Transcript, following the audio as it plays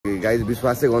Guys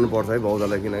विश्वास चाहिँ गर्नुपर्छ है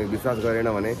बाउजलाई किनकि विश्वास गरेन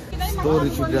भने यस्तो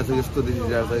रिस उठिरहेको छ यस्तो रिस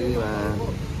उठिरहेको छ कि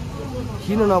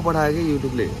किन नपठायो कि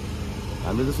युट्युबले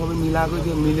हामीले त सबै मिलाएकै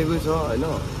थियो मिलेकै छ होइन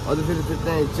अझ फेरि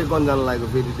त्यहाँ चेक गर्न जानु लागेको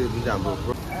फेरि त्यो जुन चाहिँ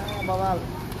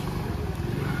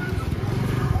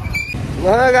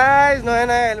हाम्रो गाइज नयाँ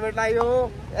नयाँ हेलमेट लाग्यो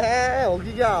ए हो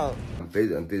कि क्या पेज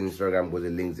अनि त्यो इन्स्टाग्रामको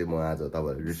चाहिँ लिङ्क चाहिँ म आज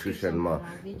तपाईँहरू डिस्क्रिप्सनमा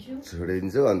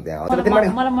छोडिदिन्छु अनि त्यहाँ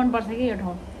मलाई मनपर्छ कि यो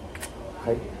ठाउँ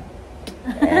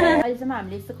अहिलेसम्म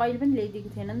हामीले यस्तो कहिले पनि ल्याइदिएको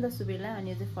थिएन नि त सुबेरलाई अनि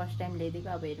यो चाहिँ फर्स्ट टाइम ल्याइदिएको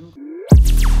अब हेरौँ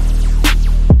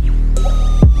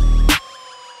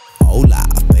Hola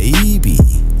baby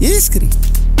यसरी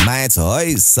माया छ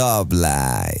है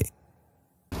सबलाई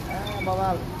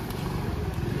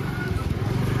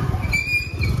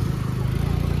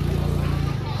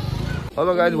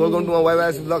hello guys welcome to my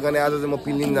वाइवाइस blog अनि आज चाहिँ म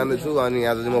पिन लिन जाँदैछु अनि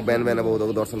आज चाहिँ म बिहान बिहान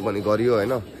बौद्धको दर्शन पनि गरियो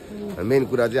होइन मेन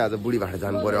कुरा चाहिँ आज बुढी भाटा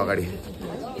जानु पर्यो अगाडि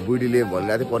बुढीले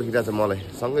भनिरहेको थियो पर्खिरहेको छ मलाई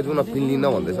सँगै जाउँ न पिन लिन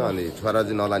भन्दैछ अनि छोरा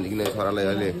चाहिँ नलाने किन छोरालाई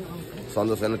अहिले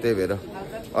सन्चो छैन त्यही भएर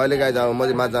अहिले गाइज अब म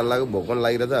चाहिँ माथि जानु लाग्यो भोक पनि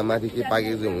लागिरहेछ माथि के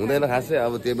पाकेको चाहिँ हुँदैन खासै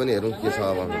अब त्यही पनि हेरौँ के छ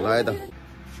अब ल है त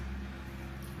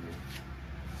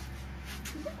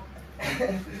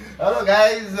हेलो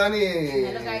गाइज अनि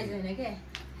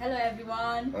Hello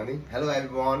everyone. अनि hello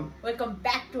everyone Welcome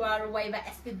back to our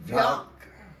YYSP vlog.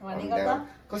 भनेको त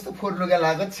कस्तो फोटो लुगा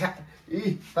लाग्यो छ्या इ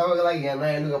तपाईको लागि यहाँ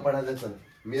नयाँ लुगा पठाइदिएछ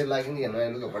मेरो लागि नि यहाँ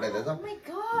नयाँ लुगा पठाइदिएछ Oh my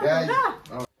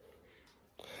god.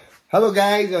 Hello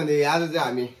guys अनि आज चाहिँ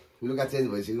हामी लुगा चेन्ज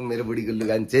भइसक्यो मेरो बुढीको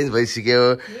लुगा चेन्ज भइसक्यो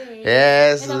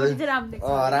यस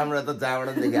राम्रो त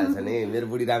जहाँबाट देखिहाल्छ नि मेरो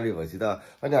बुढी राम्रै भएपछि त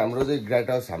अनि हाम्रो चाहिँ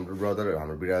ग्राटस हाम्रो ब्रदर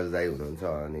हाम्रो बिराज दाई हुनुहुन्छ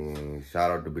अनि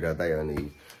सारा टु बिराज दाई अनि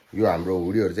यो हाम्रो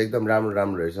हुडीहरू चाहिँ एकदम राम्रो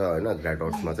राम्रो रहेछ होइन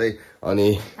ग्राटसमा चाहिँ अनि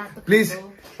प्लिज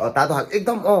तातो खालको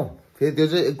एकदम फेरि त्यो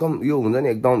चाहिँ एकदम यो हुन्छ नि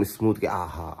एकदम स्मुथ कि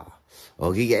आहा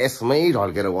हो कि यसमै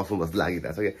ढल्केर बस्नु जस्तो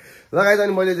लागिरहेको छ कि लगाइज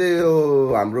अनि मैले चाहिँ यो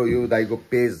हाम्रो यो दाईको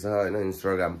पेज छ होइन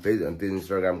इन्स्टाग्राम पेज अनि त्यो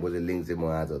इन्स्टाग्रामको चाहिँ लिङ्क चाहिँ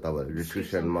म आज तपाईँहरू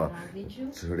डिस्क्रिप्सनमा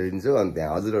छोडिदिन्छु अनि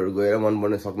त्यहाँ हजुरहरू गएर मन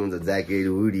पर्ने सक्नुहुन्छ ज्याकेट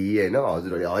हुडी होइन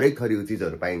हजुरहरूले हरेक थरीको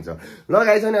चिजहरू पाइन्छ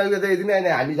लगाइछ नि अहिले त यति नै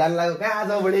हामी जानु लाग्यो कहाँ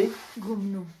आज बढी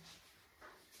घुम्नु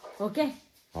ओके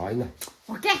होइन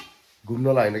ओके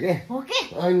घुम्नलाई होइन के ओके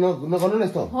होइन घुम्न गर्नु न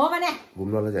यस्तो हो भने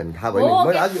घुम्नलाई चाहिँ थाहा भएन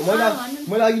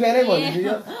मैले अघि बिहानै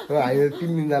भनिदिएको थियो हामी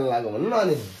 3 दिन जानु लाग्यो भन्नु न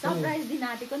अनि सरप्राइज दिन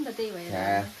आटेको नि त त्यही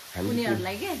भएर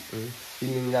उनीहरुलाई के 3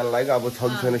 दिन जानु लाग्यो अब छ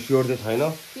छैन स्योर चाहिँ छैन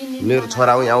मेरो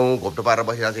छोरा यहाँ घोप्टो पारेर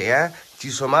बसिरहेको छ यहाँ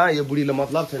चिसोमा यो बुढीले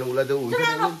मतलब छैन उसलाई त हुन्छ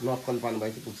नि नक्कल पार्नु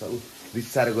भएछ पुग्छ ऊ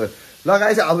रिसाएर गयो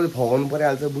लगाएछ अब फगाउनु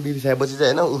परिहाल्छ बुढी रिसाएपछि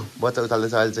चाहिँ होइन ऊ बच्चा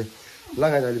उचाल्दैछ अहिले चाहिँ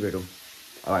लगाएछ अहिले भेटौँ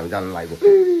अब हामी जानु लागेको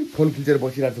फोन खिचेर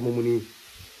बसिरहेको छ म मुनि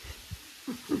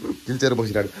खिचेर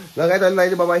बसिरहेको लगाएर अहिले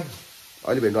चाहिँ बाबाई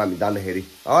अहिले भेट्नु हामी जाँदाखेरि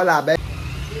होला ब्याग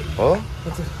हो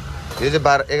यो चाहिँ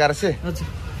 1100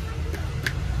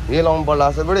 यो लाउनु पर्ला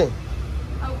जस्तो बुढी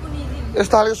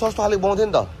यस्तो खालको सस्तो खालको पाउँथ्यो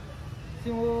नि त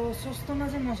सस्तोमा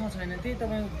चाहिँ मसँग छैन त्यही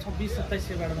तपाईँ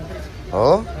 26-27 मात्रै हो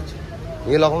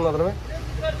यो लगाउनु न तपाईँ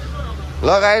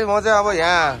लगाएँ म चाहिँ अब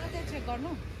यहाँ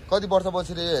कति वर्ष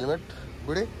पछि रे हेलमेट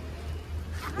बुढी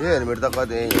यो हेलमेट त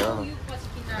कति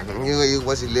यो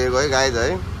पछि लिएको है गाइज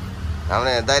है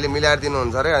हाम्रो दाइले मिलाएर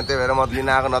दिनुहुन्छ अरे त्यही भएर म लिन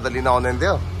आएको न त लिन आउँदैन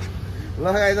थियो ल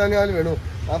गाइज अनि अलि भेटौँ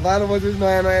अब 12 बजी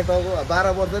नयाँ नयाँ टाउको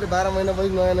 12 वर्ष अरे 12 महिना पछि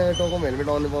नयाँ नयाँ टाउकोमा हेलमेट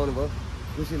आउनु पाउनु भयो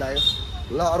खुसी लाग्यो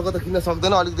ल अर्को त किन्न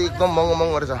सक्दैन अलिकति एकदम महँगो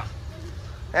महँगो रहेछ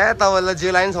ए तपाईँलाई जे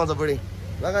लाइन छ बुढी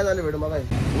ल गाइज अलि भेटौँ मलाई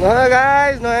ल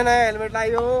गाइज नयाँ नयाँ हेलमेट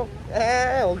लाग्यो ए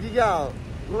हो कि क्या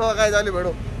ल गाइज अलि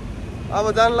भेटौँ अब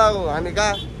जानु लाग्यो हामी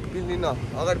कहाँ पिन्दिन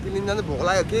अगाडि पिन्दिन जान्छ भोक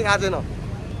लाग्यो केही खाएको छैन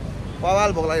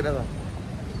पवाल भोक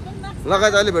लागिरहेछ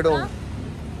लगाएछ अहिले भेटौँ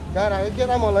कहाँ राख्यो के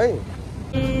काम होला है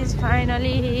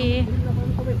फाइनली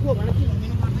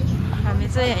हामी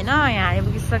चाहिँ होइन यहाँ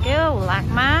आइपुगिसक्यो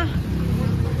हुलाकमा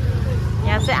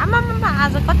यहाँ चाहिँ आमामा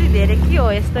आज कति धेरै के हो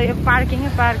यस्तो यो पार्किङै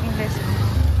रहेछ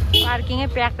पार्किङै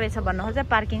प्याक रहेछ भन्नु खोज्छ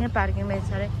पार्किङै रहेछ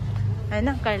अरे होइन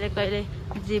कहिले कहिले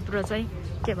जिब्रो चाहिँ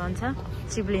के भन्छ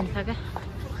चिप्लिन्छ क्या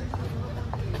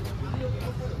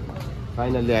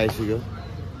फाइनली आइसक्यो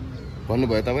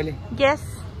भन्नुभयो तपाईँले यस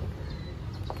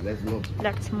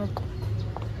लेट्स मुभ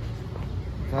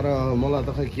तर मलाई त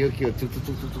खै के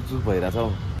चुक भइरहेछ हौ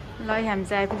ल हामी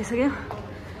चाहिँ आइपुगिसक्यो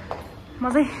म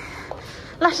चाहिँ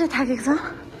लास्टै थाकेको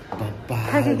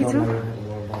छु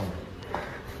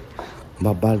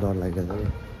बब्बा डर लागिरहेछ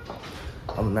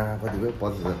अब ना कति भयो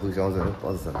 50,000 पुग्छ आउँछ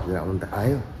 50,000 आउनु त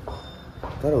आयो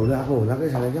तर हुलाकै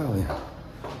छैन क्या हो यहाँ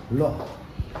ल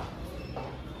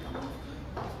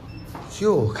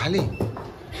त्यो खाली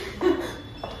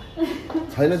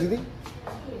छैन दिदी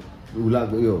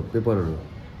हुलाको यो पेपरहरू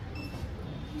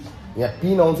यहाँ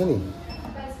पिन आउँछ नि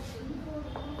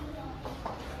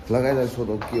लगाइदा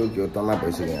सोधौँ के हो तमा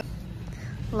भइसक्यो यहाँ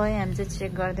ल हामी चाहिँ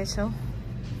चेक गर्दैछौँ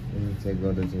चेक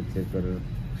गर्दैछु चेक गरेर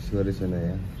स्योरै छैन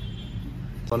यहाँ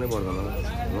पर्नै पर्दैन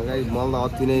गाइस मलाई त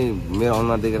अति नै मेरो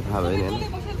अनुहार देखेर थाहा भयो नि होइन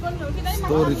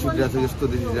यस्तो रिस उठिरहेको छ यस्तो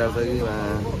रिस उठिरहेको छ कि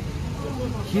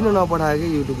किन नपठायो कि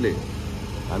युट्युबले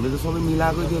हामीले त सबै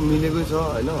मिलाएकै थियो मिलेकै छ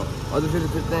होइन अझै फेरि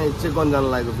त्यहाँ चेक गर्न जानु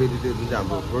लागेको फेरि त्यो जुन चाहिँ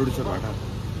हाम्रो प्रड्युसर घाटा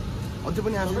अझै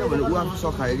पनि आएको भने ऊ आफू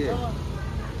सखायो कि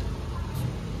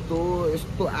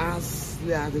यस्तो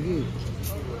आशले आएको थियो कि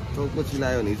टाउको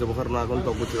चिलायो भने हिजो भर्खर नआएको पनि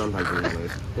टाउको चिलाउनु थाल्छ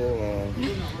यस्तो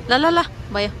ल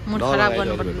भयो मुड खराब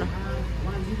गर्नु पर्दैन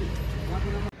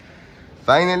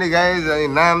फाइनली गाइज अनि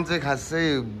नाम चाहिँ खासै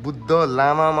बुद्ध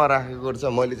लामामा राखेको रहेछ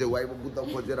मैले चाहिँ वाइफ बुद्ध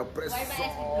खोजेर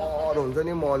प्रेसर हुन्छ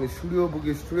नि म अनि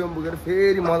स्टुडियोमा पुगेर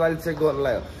फेरि मजाले चेक गर्न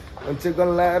लाग्यो अनि चेक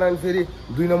गर्न लगाएर अनि फेरि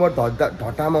 2 नम्बर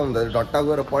ढट्टामा हुँदा ढट्टा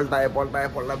गएर पल्टाएँ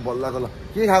बल्ल त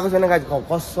केही खाएको छैन गाइज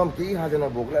कसम केही खाएको छैन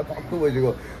भोकलाई पक्क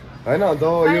भइसक्यो होइन त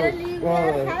यो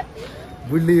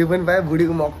बुढीले यो पनि पायो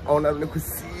बुढीको म आउन पनि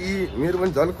खुसी मेरो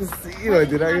पनि झन् खुसी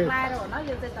भइदिरहेको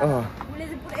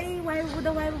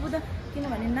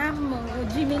किनभने नाम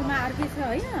जिमेलमा अर्कै छ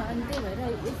होइन अनि त्यही भएर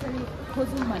यसरी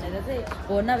खोजौँ भनेर चाहिँ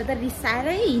हो नभए त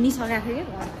रिसाएरै हिँडिसकेको थियो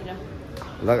कि घरतिर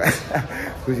लगाए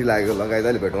खुसी लागेको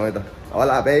लगाइदाले भेटौँ है त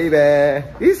होला बेबे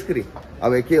स्क्री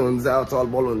अब के हुन्छ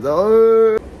चलबल हुन्छ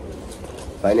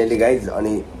फाइनली गाइज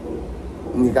अनि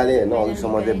निकाले होइन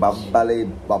अघिसम्म चाहिँ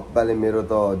बाब्बाले मेरो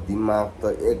त दिमाग त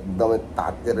एकदमै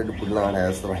तातेर फुट्न आँटेको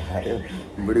जस्तो भइरहेको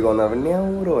थियो बुढीको अनुहार पनि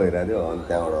न्याउरो भइरहेको थियो अनि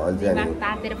त्यहाँबाट अझै अनि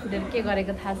तातेर फुटेर के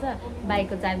गरेको थाहा छ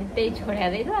बाइकको चाबी त्यही छोड्या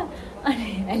रहेछ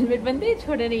अनि हेलमेट पनि त्यही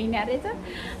छोडेर हिँड्या रहेछ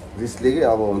रिसले कि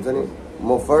अब हुन्छ नि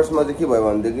म फर्स्टमा चाहिँ के भयो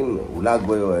भनेदेखि हुलाक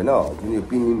गयो होइन जुन यो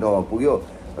पिन लिने ठाउँमा पुग्यो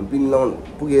अनि पिन लाउनु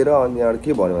पुगेर अनि त्यहाँबाट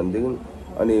के भन्यो भनेदेखि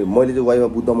अनि मैले चाहिँ वाइफमा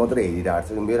बुद्ध मात्रै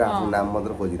हेरिरहेको छु मेरो आफ्नो नाम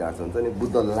मात्र खोजिरहेको छु हुन्छ नि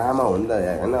बुद्ध लामा हो नि त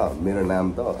होइन मेरो नाम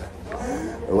त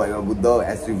वाइफमा बुद्ध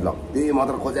एसरी ब्लग त्यही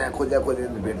मात्र खोजे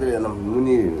भेट्दै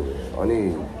मुनि अनि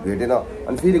भेटेन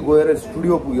अनि फेरि गएर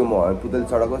स्टुडियो पुग्यो म पुतल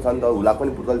सडक छ नि त हुलाक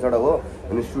पनि पुतल सडक हो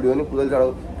अनि स्टुडियो पनि पुतल सडक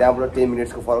त्यहाँबाट 10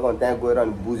 मिनट्सको फरक अनि त्यहाँ गएर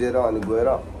अनि बुझेर अनि गएर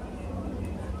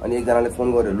अनि एकजनाले फोन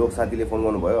गर्यो लोक साथीले फोन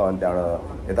गर्नुभयो अनि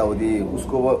त्यहाँबाट यताउति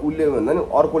उसको उसले भन्दा नि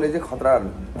अर्कोले चाहिँ खतरा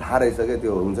थाहा रहेछ क्या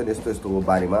त्यो हुन्छ नि यस्तो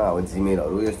बारेमा अब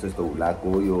जिमेलहरू यस्तो हुलाको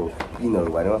यो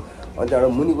पिनहरू बारेमा अनि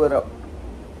त्यहाँबाट मुनि गएर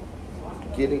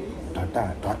के अरे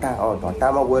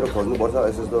ढट्टामा गएर खोज्नुपर्छ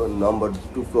यस्तो नम्बर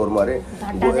 2 फ्लोरमा अरे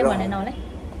गएर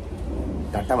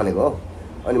ढट्टा भनेको हो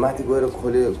अनि माथि गएर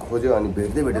खोज्यो अनि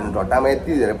भेटेन ढट्टामा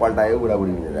यति धेरै पल्टायो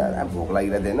बुढाबुढी मिलेर भोक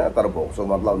लागिरहेको थिएन तर भोकसो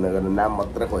मतलब नगर्नु नाम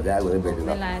मात्रै खोज्यो भेटेन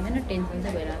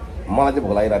मलाई चाहिँ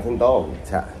भोक लागिरहेको थियो नि त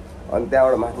इच्छा अनि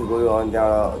त्यहाँबाट माथि गयो अनि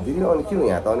त्यहाँबाट दिदी अनि के हो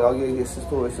यहाँ त अनि अघि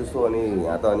यस्तो अनि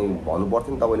यहाँ त अनि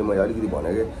भन्नुपर्थ्यो नि तपाईँले मैले अलिकति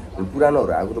भनेको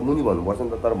पुरानोहरू आएको त मुनि भन्नुपर्छ नि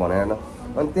त तर भनेन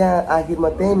अनि त्यहाँ आखिरमा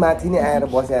त्यहीँ माथि नै आएर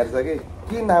बसेर छ कि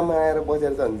के नाममा आएर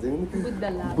बसेर छ भने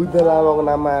चाहिँ बुद्ध लामाको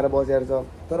नाममा आएर बसेर छ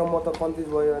तर म त कन्फ्युज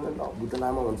भयो होइन बुद्ध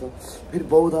लामा भन्छ फेरि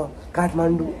बौद्ध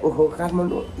काठमाडौँ ओहो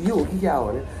काठमाडौँ यो हो कि क्या हो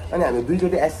भने अनि हामी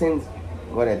दुईचोटि एक्सचेन्ज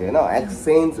गरेको थियो होइन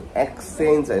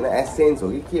एक्सचेन्ज होइन एक्सचेन्ज हो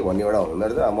कि के भन्ने एउटा हुँदो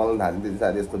रहेछ मलाई थाहा थिएन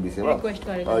सायद यस्तो विषयमा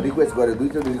रिक्वेस्ट गरेँ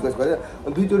दुईचोटि रिक्वेस्ट गरेँ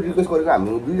दुईचोटि रिक्वेस्ट गरेको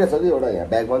हामी दुईवटा छ कि एउटा यहाँ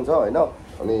ब्यागमा छ होइन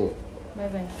अनि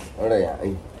एउटा यहाँ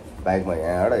बाइकमा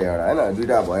यहाँ एउटा होइन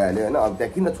दुईवटा भइहाल्यो होइन अब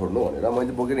त्यहाँ किन छोड्नु भनेर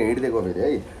मैले बोकेर हिँडिदिएको फेरि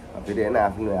है फेरि होइन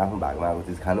आफ्नो भागमा आएको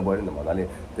चिज खानु पऱ्यो नि त मजाले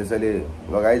त्यसैले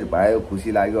लगाइ भयो खुसी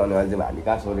लाग्यो अनि अहिले चाहिँ हामी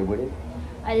कहाँ सोरे पऱ्यो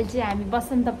अहिले चाहिँ हामी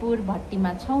बसन्तपुर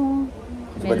भट्टीमा छौँ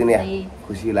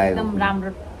खुसी लाग्यो एकदम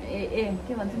राम्रो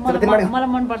के भन्छ मलाई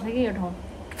मनपर्छ कि यो ठाउँ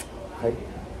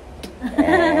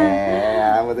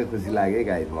अब चाहिँ खुसी लाग्यो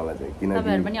गाइस मलाई चाहिँ किन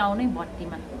तपाईँहरू पनि आउनै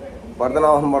भट्टीमा पर्दैन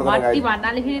आउनु पर्दैन भट्टी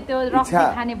भन्नाले फेरि त्यो रक्सी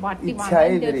खाने भट्टी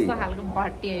भन्नाले त्यस्तो खालको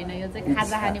भट्टी होइन यो चाहिँ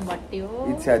खाजा खाने भट्टी हो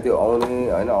इच्छा त्यो आउने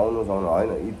होइन आउनु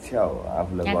होइन इच्छा हो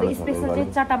आफूलाई गर्न स्पेशल चाहिँ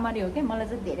चटामारी हो के मलाई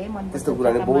चाहिँ धेरै मन पर्छ त्यस्तो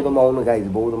कुरा नि बौद्धमा आउनु गाइस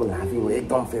बौद्धमा लाफिङ हो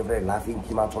एकदम फेभरेट लाफिङ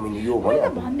किमा चमिन यो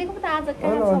भन्देको त आज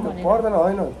पर्दैन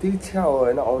होइन त्यो इच्छा हो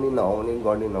होइन आउने नआउने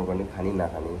गर्ने नगर्ने खाने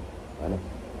नखाने होइन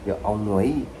यो आउनु है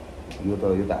यो त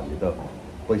हामीले त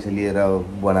पैसा लिएर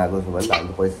बनाएको छ भने त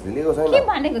हामीले पैसा लिएको छैन के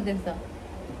भनेको त्यस्तो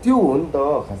त्यो हो नि त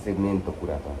खासै मेन त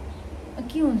कुरा त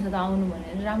के हुन्छ त आउनु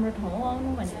भनेर राम्रो ठाउँ आउनु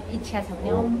भनेर इच्छा छ भने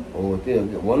आउनु हो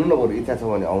त्यो भन्नु न बरु इच्छा छ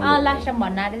भने आउनु लास्ट टाइम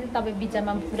भन्न आएर चाहिँ तपाईँ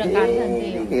बिचमा पुरा काट्छ नि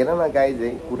हेर न गाई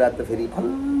चाहिँ कुरा त फेरि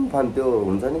फन त्यो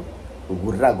हुन्छ नि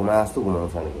घुर्रा घुमा जस्तो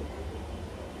घुमाउँछ नि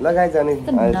लगाइ जाने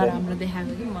राम्रो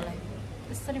देखाएको कि मलाई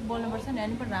त्यसरी बोल्नुपर्छ नि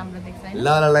अनि पनि राम्रो देख्छ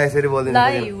ल यसरी बोल्दिनु ल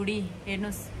हुडी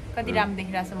हेर्नुहोस् कति राम्रो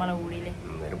देखिरहेको छ मलाई हुडीले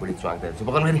मेरो बुढी च्वाक्दै छु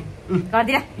पकड फेरि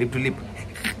गर्दिरा लिप टु लिप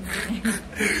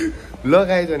ल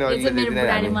गाइज भने यो चाहिँ मेरो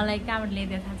बुढाले मलाई कहाँबाट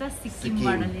ल्याइदिएको थाहा छ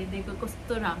सिक्किमबाट ल्याइदिएको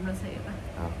कस्तो राम्रो छ यो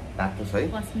तातो छ है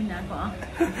पस्मिनाको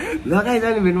ल गाइज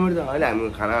अनि भेट्नुपर्छ अहिले हामी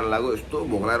खाना खान लाग्यो यस्तो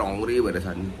भोक लागेर हङ्ग्री भएर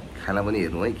छ नि खाना पनि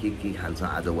हेर्नु है के खान्छ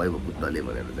आज वाइफ बुद्धले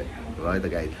भनेर चाहिँ ल त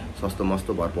गाइज सस्तो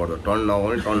मस्तो भर पर्छ टर्न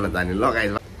नगर्ने टर्न नजाने ल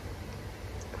गाइज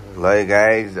ल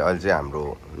गाइज अहिले चाहिँ हाम्रो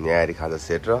न्यारी खाजा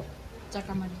सेट र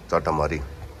चटमरी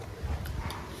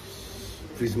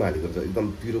फ्रिजमा हालेको छ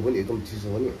एकदम पिरो पनि एकदम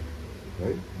चिसो पनि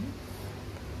है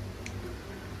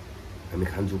हामी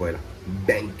खान्छौँ पहिला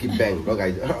ब्याङ कि ब्याङ ल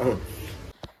गाइज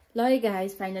ल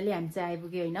गाइज फाइनली हामी चाहिँ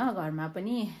आइपुग्यो होइन घरमा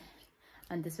पनि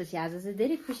अनि त्यसपछि आज चाहिँ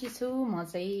धेरै खुसी छु म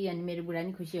चाहिँ अनि मेरो बुढा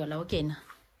नि खुसी होला हो कि होइन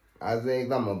आज चाहिँ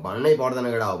एकदम भन्नै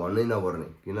पर्दैन केटा हो भन्नै नपर्ने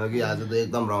किनकि आज त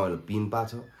एकदम रमाइलो पिन पा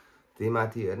छ त्यही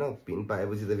माथि होइन पिन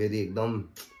पाएपछि त फेरि एकदम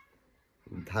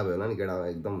थाहा भयो होला नि केटा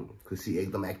एकदम खुसी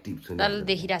एकदम एक्टिभ छु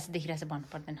देखिरहेछ भन्नु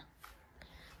पर्दैन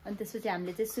अनि त्यसपछि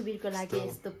हामीले चाहिँ सुबिरको लागि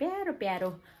यस्तो प्यारो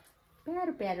प्यारो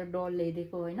प्यारो प्यारो डल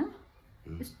ल्याइदिएको होइन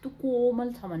यस्तो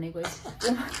कोमल छ भनेको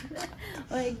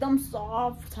एकदम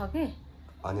सफ्ट छ के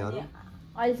अनि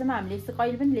अहिलेसम्म हामीले यस्तो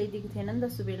कहिले पनि ल्याइदिएको थिएन नि त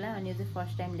सुबिरलाई अनि यो चाहिँ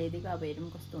फर्स्ट टाइम ल्याइदिएको अब हेरौँ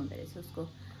कस्तो हुँदो रहेछ उसको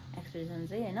एक्सप्रेसन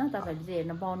चाहिँ होइन तपाईँहरूले चाहिँ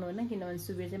हेर्न पाउनुहुन्न किनभने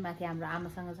सुबिर चाहिँ माथि हाम्रो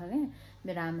आमासँग छ क्या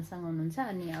मेरो आमासँग हुनुहुन्छ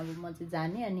अनि अब म चाहिँ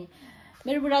जाने अनि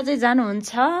मेरो बुढा चाहिँ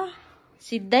जानुहुन्छ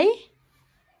सिधै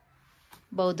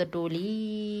बौद्ध टोली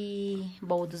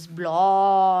बौद्ध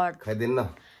ब्लड खाइदिन्न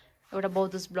एउटा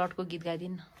बौद्ध ब्लडको गीत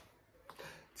गाइदिनु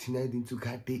छिनाइदिन्छु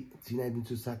घाँटी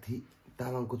छिनाइदिन्छु साथी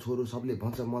तामाङको छोरो सबले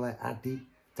भन्छ मलाई आँटी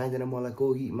चाहिँदैन मलाई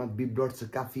कोही मा बिब्लड छ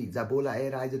काफी जा बोला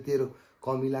आएर आइज तेरो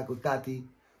कमिलाको ताती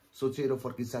सोचेर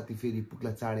फर्की साथी फेरि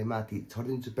पुग्ला चाँडै माथि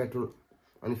छरिदिन्छु पेट्रोल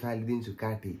अनि फालिदिन्छु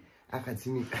काँटी आँखा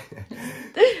छिमी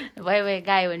भयो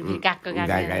गायो भने फेरि कागको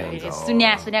गाडी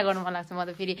सुन्या गर्नु मन लाग्छ म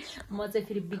चाहिँ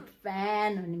फेरि बिग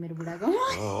फ्यान हो नि मेरो बुढाको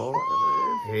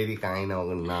फेरि काहीँ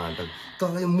नगर्नु न त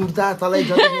तँलाई मुर्दा तँलाई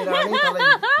जतिखेर आउने तँलाई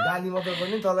गाली मात्र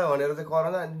गर्ने तँलाई भनेर चाहिँ गर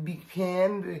न बिग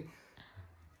फ्यान रे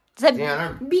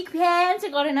बिग फ्यान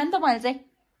चाहिँ गरेन नि त मैले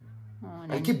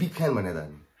चाहिँ के बिग फ्यान भने त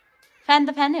फ्यान त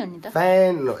फ्यानै हो नि त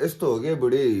फ्यान यस्तो हो कि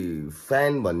बुढी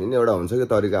फ्यान भन्ने नि एउटा हुन्छ कि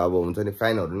तरिका अब हुन्छ नि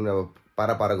फ्यानहरू नि अब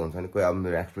पाराको हुन्छ नि कोही अब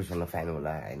मेरो एक्सप्रेसनमा फ्यान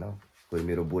होला होइन कोही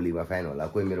मेरो बोलीमा फ्यान होला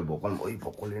कोही मेरो भोकल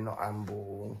भोकलले न आम्बो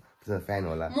फ्यान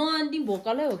होला म अनि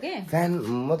भोकलै हो के फ्यान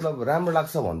मतलब राम्रो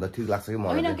लाग्छ भन्दा ठिक लाग्छ कि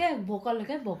मलाई हैन के भोकल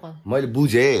के भोकल मैले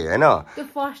बुझे हैन त्यो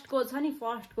फर्स्टको छ नि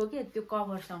फर्स्टको के त्यो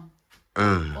कभर सङ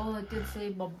त्यो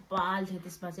चाहिँ बब्बाल छ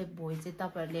त्यसमा चाहिँ भोइ चाहिँ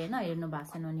तपाईहरुले हैन हेर्नु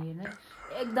भएको छैन भने हेर्नु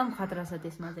एकदम खतरा छ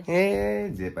त्यसमा चाहिँ ए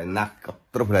जे पनि नाक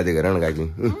कत्रो फुलाइदिएको हेर न गाइजी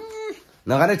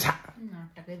नगरे छा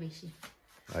नाटकै बेसी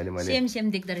अहिले मैले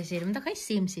सेम देख्दै रहेछ हेरौँ त खै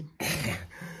सेम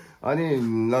अनि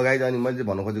लगाइद अनि मैले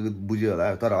भन्नु खोजेको बुझ्यो होला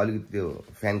तर अलिकति त्यो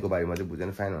फ्यानको बारेमा चाहिँ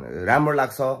बुझेन फ्यान भने राम्रो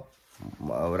लाग्छ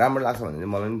भने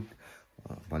चाहिँ मलाई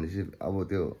भनेपछि अब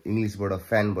त्यो इङ्ग्लिसबाट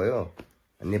फ्यान भयो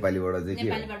नेपालीबाट चाहिँ के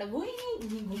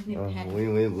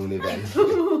घुम्ने फ्यान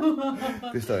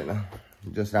त्यस्तो होइन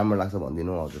जस राम्रो लाग्छ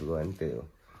भनिदिनु हजुरको होइन त्यही हो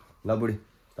ल बुढी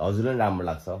हजुरलाई राम्रो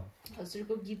लाग्छ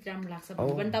हजुरको गीत राम्रो लाग्छ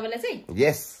भन्नु पनि तपाईलाई चाहिँ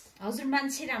यस हजुर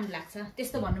मान्छे राम्रो लाग्छ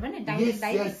त्यस्तो भन्नु पनि डाइरेक्ट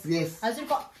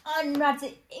हजुरको अनुहार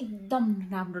चाहिँ एकदम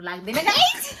राम्रो लाग्दैन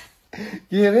गाइस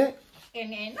के रे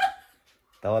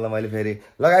तपाईँलाई मैले फेरि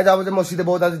लगाएँ अब चाहिँ म सिधै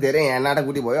बहुत आज धेरै यहाँ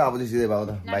नाटककुटी भयो अब चाहिँ सिधै भयो त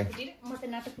भाइ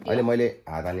अहिले मैले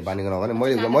हात हाल्ने बानीको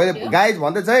नगर्ने मैले गाइज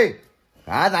भन्दैछ है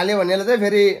हात हाल्यो भनेर चाहिँ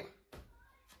फेरि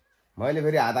मैले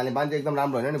फेरि हात हाल्ने बानी चाहिँ एकदम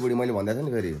राम्रो होइन नि बुढी मैले भन्दैछ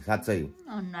नि फेरि साँच्चै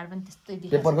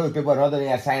पेपर र त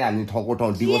यहाँ साइन हाल्ने ठाउँको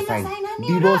ठाउँ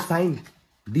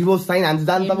डिभोर्स साइन हान्छ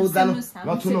जानु तपाईँ जानु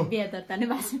नछुनु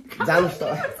जानुहोस् त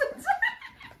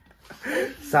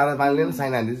सारा पानीले पनि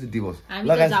साइन हानिदिन्छु डिभोर्स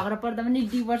झगडा पर्दा पनि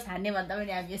डिभोर्स हान्ने भन्दा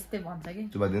पनि हामी यस्तै भन्छ कि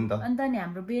चुपाइदिनु त अन्त नि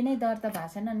हाम्रो बिहे नै दर्ता भएको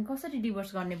छैन अनि कसरी डिभोर्स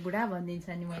गर्ने बुढा भनिदिन्छ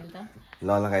नि मैले त ल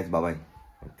गाइस बाबाई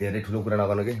धेरै ठुलो कुरा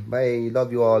नगर्नु के बाई लभ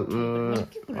यु अल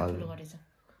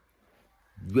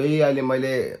अहिले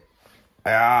मैले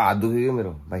हात दुख्यो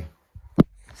मेरो भाइ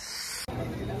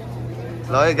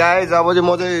ल गाइज अब चाहिँ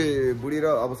म चाहिँ बुढी र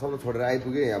अब सबै छोडेर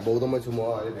आइपुगेँ यहाँ बौद्धमै छु म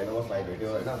अहिले भेट्नुहोस् भाइ भेट्यो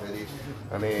होइन फेरि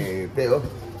अनि त्यही हो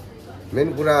मेन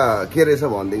कुरा के रहेछ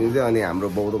भनेदेखि चाहिँ अनि हाम्रो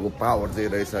बौद्धको पावर चाहिँ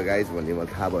रहेछ गाइज भन्ने मलाई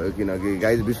थाहा भयो किनकि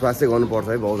गाइज विश्वास चाहिँ गर्नुपर्छ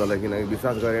है बौद्धलाई किनकि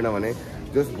विश्वास गरेन भने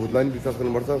जस भूतलाई पनि विश्वास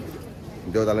गर्नुपर्छ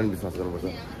देउतालाई पनि विश्वास गर्नुपर्छ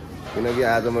किनकि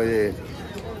आज मैले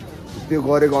त्यो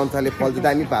गरेको अनुसारले फल चाहिँ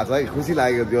दामी भएको छ है खुसी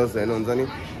लागेको दियोस् होइन हुन्छ नि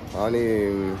अनि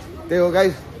त्यही हो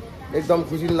गाइज एकदम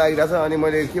खुसी लागिरहेछ। अनि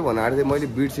मैले के भन्न आँटेको थिएँ, मैले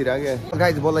बिर्सिरहेँ क्या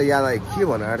गाइज। बल्ल याद आयो के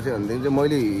भन्न आँटेको थिएँ भनेदेखि चाहिँ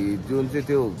मैले जुन चाहिँ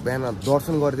त्यो बिहान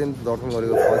दर्शन गरिदिएँ नि, दर्शन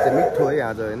गरेको फल चाहिँ मिठो है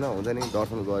आज होइन, हुन्छ नि।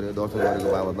 दर्शन गरेको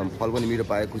बाबतमा फल पनि मिठो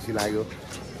पाएँ, खुसी लाग्यो।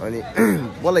 अनि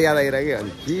बल्ल याद आइरहेको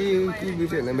कि अनि के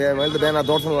बिर्सेँ होइन, मैले त बिहान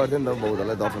दर्शन गर्थेँ नि त,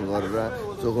 बहुतहरूलाई दर्शन गरेर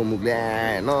चोखो मुखले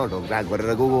होइन ढोकढाक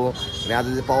गरेर गएको। अनि आज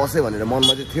चाहिँ पाओस् है भनेर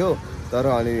मनमा चाहिँ थियो, तर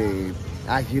अनि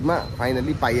आखिरमा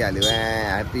फाइनली पाइहाल्यो।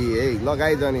 ह्याप्पी है। ल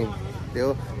गाइज अनि त्यो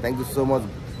थ्याङ्क यू सो मच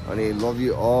अनि लभ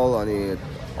यु अल। अनि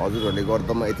हजुरहरूले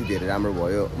गर्दामा यति धेरै राम्रो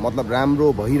भयो, मतलब राम्रो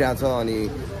भइरहेछ अनि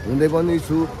हुँदै पनि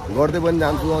छु, गर्दै पनि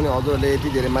जान्छु। अनि हजुरहरूले यति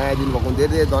धेरै माया दिनुभएको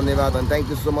धेरै धेरै धन्यवाद। अनि thank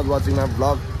you so much watching my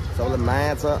vlog. सबैलाई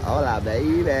माया छ होला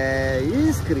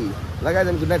इस्क्री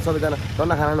लगाइदिनु। गुड नाइट सबैजना।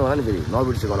 टन्ना खाना होला नि फेरि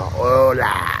नबिर्सिकन होला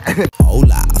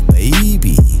होला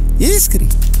बेबी इस्क्री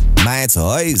माया छ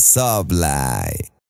है सबलाई।